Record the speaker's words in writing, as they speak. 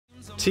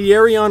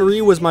Thierry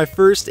Henry was my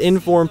first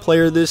inform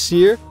player this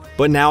year,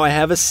 but now I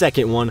have a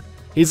second one.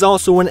 He's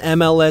also an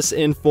MLS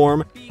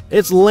inform.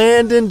 It's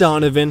Landon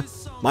Donovan.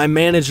 My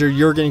manager,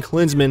 Jurgen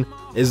Klinsmann,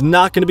 is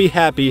not going to be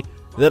happy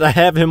that I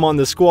have him on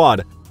the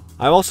squad.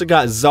 I've also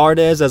got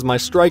Zardes as my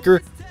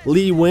striker,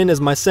 Lee Win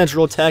as my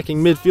central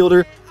attacking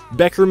midfielder,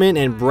 Beckerman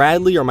and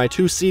Bradley are my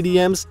 2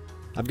 CDMs.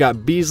 I've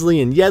got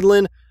Beasley and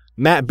Yedlin,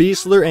 Matt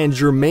Beasler and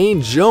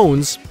Jermaine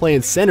Jones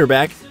playing center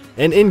back,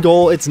 and in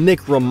goal it's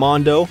Nick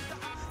Raimondo.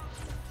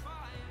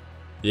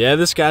 Yeah,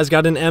 this guy's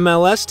got an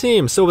MLS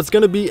team, so it's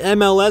going to be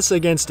MLS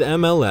against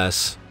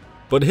MLS.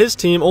 But his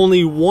team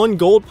only one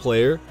gold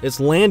player. It's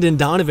Landon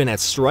Donovan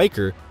at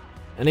striker,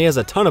 and he has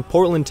a ton of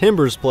Portland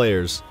Timbers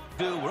players.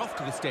 We're off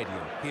to the stadium.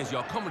 Here's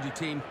your commentary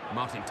team,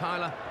 Martin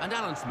Tyler and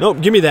Alan Smith.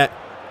 Nope, give me that.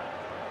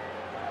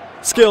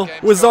 Skill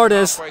with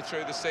Zardes.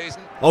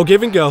 I'll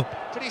give and go.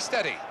 Pretty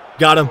steady.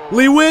 Got him.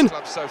 Lee Win.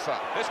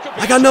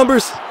 I got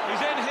numbers.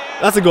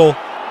 That's a goal.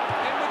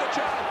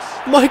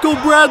 Michael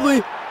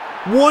Bradley.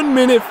 1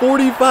 minute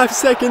 45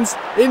 seconds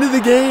into the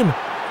game.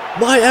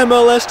 My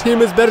MLS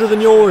team is better than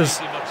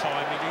yours.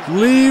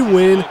 Lee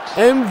Win,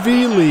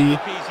 MV Lee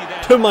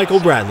to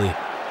Michael Bradley.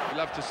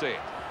 Love to see it.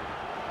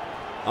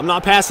 I'm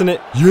not passing it.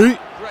 Yeet.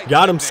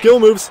 Got him. Skill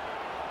moves.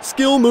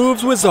 Skill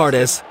moves with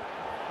Zardes.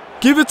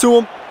 Give it to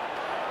him.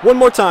 One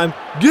more time.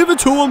 Give it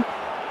to him.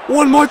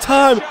 One more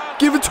time.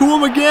 Give it to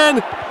him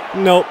again.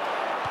 Nope.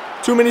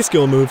 Too many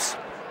skill moves.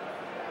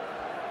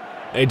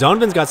 Hey,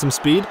 Donovan's got some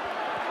speed.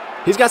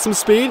 He's got some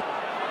speed.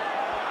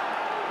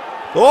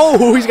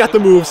 Oh, he's got the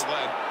moves.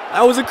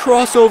 That was a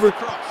crossover.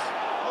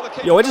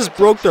 Yo, I just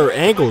broke their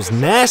ankles.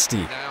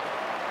 Nasty.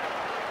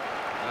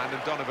 Landon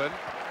Donovan.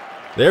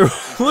 There,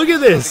 look at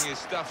this.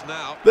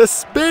 The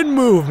spin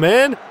move,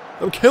 man.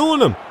 I'm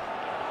killing him.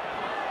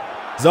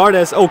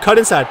 Zardes. Oh, cut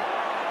inside.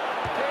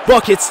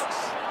 Buckets.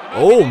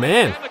 Oh,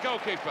 man.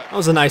 That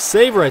was a nice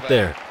save right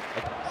there.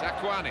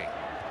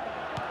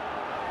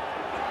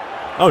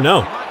 Oh,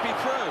 no.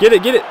 Get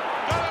it, get it.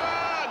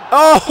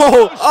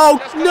 Oh,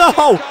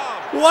 no.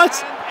 What?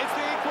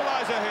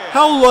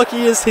 How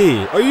lucky is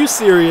he? Are you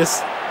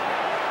serious?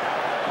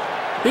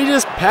 He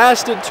just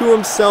passed it to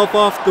himself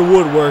off the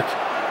woodwork.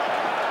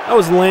 That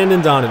was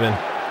Landon Donovan.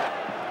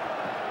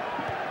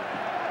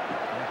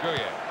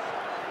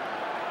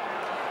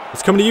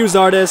 It's coming to you,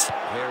 Zardes.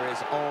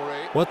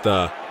 What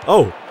the?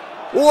 Oh.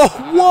 Whoa,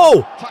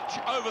 whoa.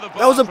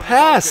 That was a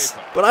pass,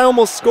 but I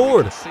almost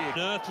scored. What on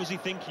earth was he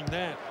thinking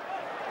there?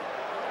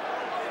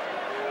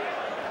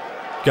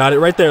 Got it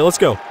right there. Let's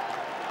go.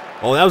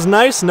 Oh, that was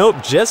nice.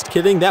 Nope, just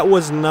kidding. That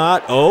was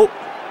not. Oh.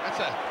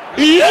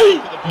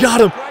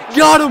 Got him.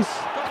 Got him.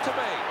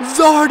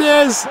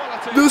 Zardes.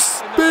 The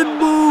spin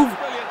move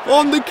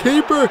on the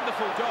keeper.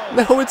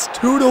 Now it's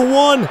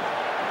 2-1.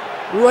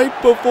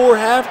 Right before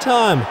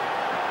halftime.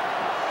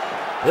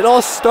 It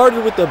all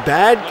started with a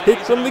bad kick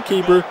from the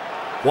keeper.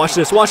 Watch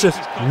this. Watch this.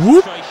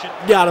 Whoop.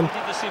 Got him.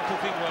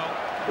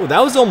 Oh, that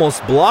was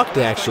almost blocked,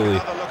 actually.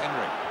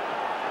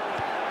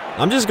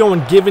 I'm just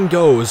going give and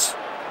goes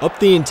up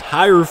the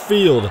entire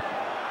field.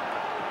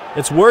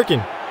 It's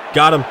working.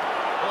 Got him.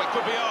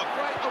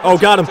 Oh,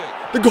 got him.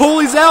 The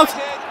goalie's out.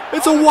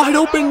 It's a wide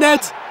open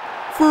net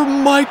for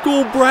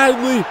Michael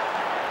Bradley.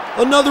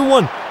 Another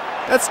one.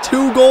 That's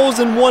 2 goals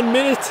in 1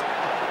 minute.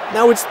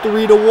 Now it's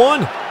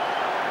 3-1.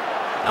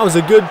 That was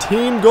a good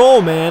team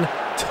goal, man.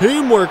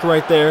 Teamwork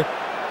right there.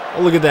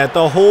 Oh, look at that.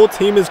 The whole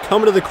team is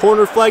coming to the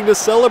corner flag to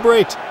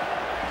celebrate.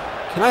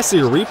 Can I see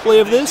a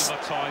replay of this?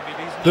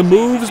 The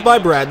moves by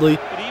Bradley,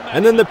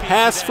 and then the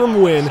pass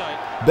from Win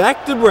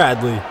back to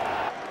Bradley.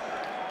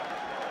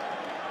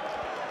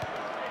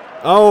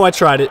 Oh, I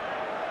tried it.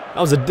 That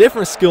was a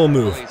different skill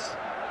move.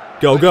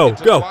 Go, go,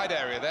 go.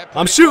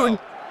 I'm shooting.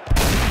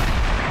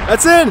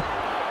 That's in.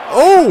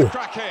 Oh,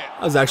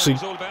 that was actually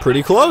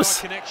pretty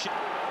close.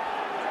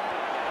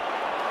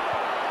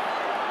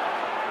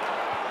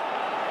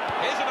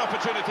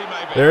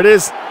 There it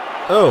is.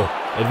 Oh,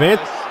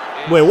 advance.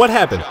 Wait, what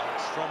happened?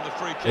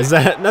 Is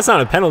that's not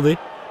a penalty?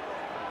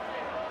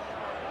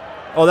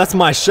 Oh, that's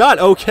my shot.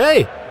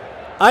 Okay.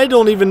 I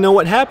don't even know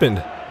what happened.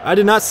 I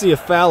did not see a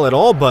foul at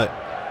all, but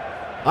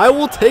I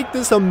will take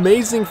this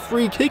amazing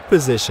free kick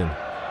position.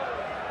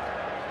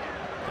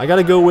 I got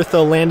to go with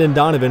Landon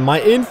Donovan,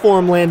 my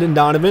inform Landon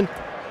Donovan.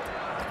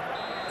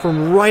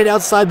 From right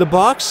outside the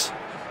box,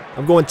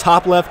 I'm going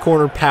top left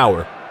corner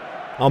power.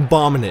 I'm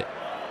bombing it.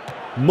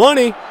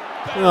 Money.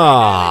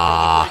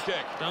 Ah.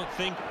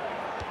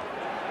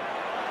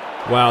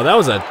 Wow, that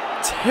was a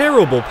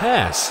terrible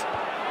pass.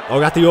 Oh,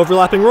 got the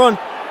overlapping run.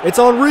 It's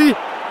Henry.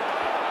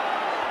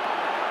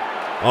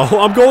 Oh,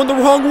 I'm going the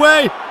wrong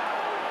way.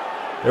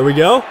 There we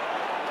go.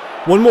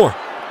 One more.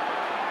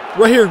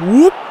 Right here.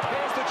 Whoop.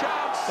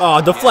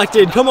 Oh,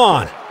 deflected. Come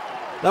on.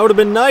 That would have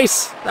been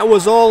nice. That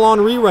was all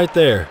Henry right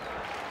there.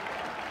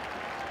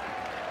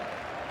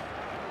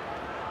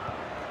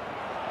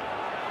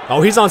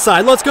 Oh, he's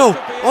onside. Let's go.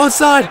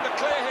 Onside.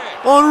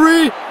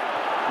 Henry.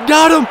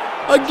 Got him.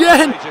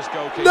 Again.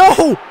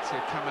 No.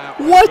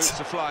 What?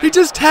 He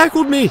just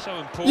tackled me.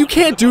 You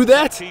can't do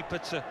that.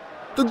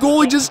 The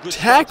goalie just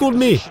tackled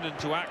me.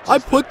 I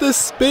put the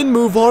spin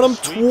move on him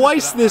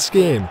twice this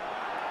game.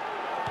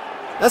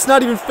 That's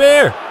not even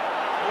fair.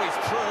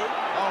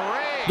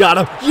 Got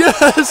him.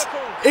 Yes!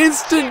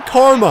 Instant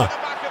karma.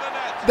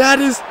 That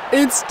is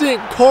instant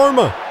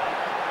karma.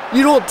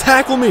 You don't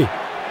tackle me.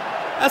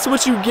 That's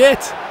what you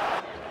get.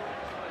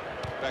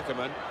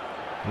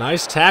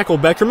 Nice tackle,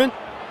 Beckerman.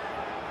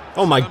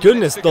 Oh my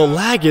goodness, the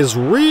lag is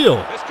real.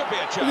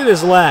 Look at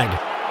this lag.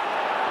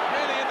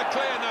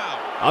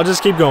 I'll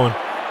just keep going.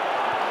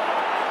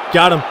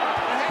 Got him.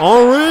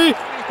 Henry!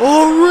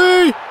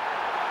 Henry!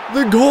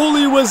 The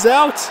goalie was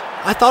out.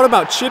 I thought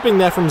about chipping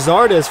that from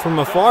Zardes from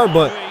afar,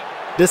 but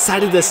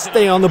decided to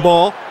stay on the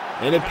ball.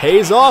 And it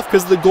pays off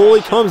because the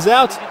goalie comes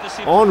out.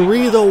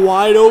 Henry, the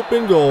wide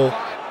open goal.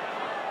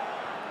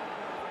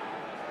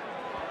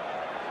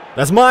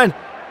 That's mine.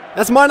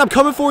 That's mine. I'm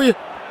coming for you.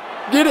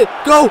 Get it.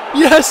 Go.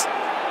 Yes.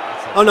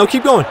 Oh, no.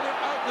 Keep going.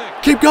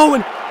 Keep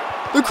going.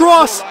 The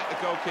cross.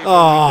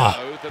 Ah.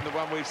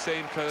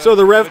 So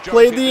the ref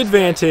played the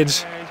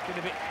advantage.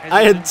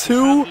 I had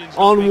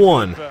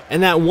 2-on-1,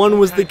 and that one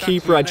was the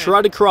keeper. I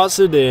tried to cross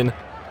it in,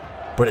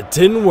 but it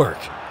didn't work.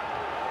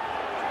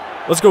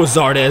 Let's go,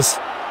 Zardes.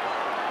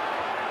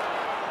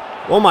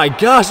 Oh my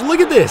gosh, look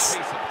at this.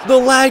 The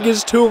lag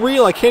is too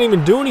real. I can't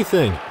even do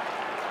anything.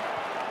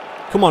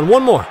 Come on,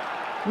 one more.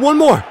 One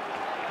more.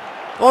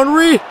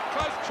 Henry.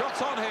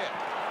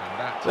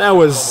 That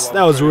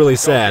was really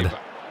sad.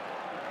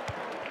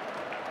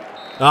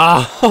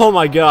 Ah, oh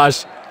my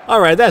gosh.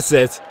 Alright, that's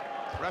it.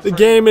 The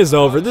game is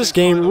over. This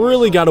game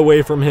really got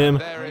away from him.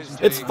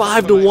 It's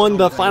 5-1,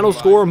 the final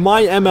score.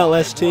 My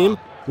MLS team,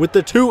 with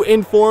the two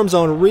informs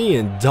Henry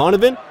and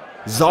Donovan.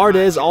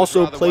 Zardes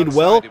also played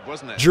well.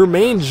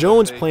 Jermaine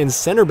Jones playing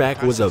center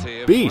back was a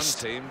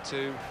beast.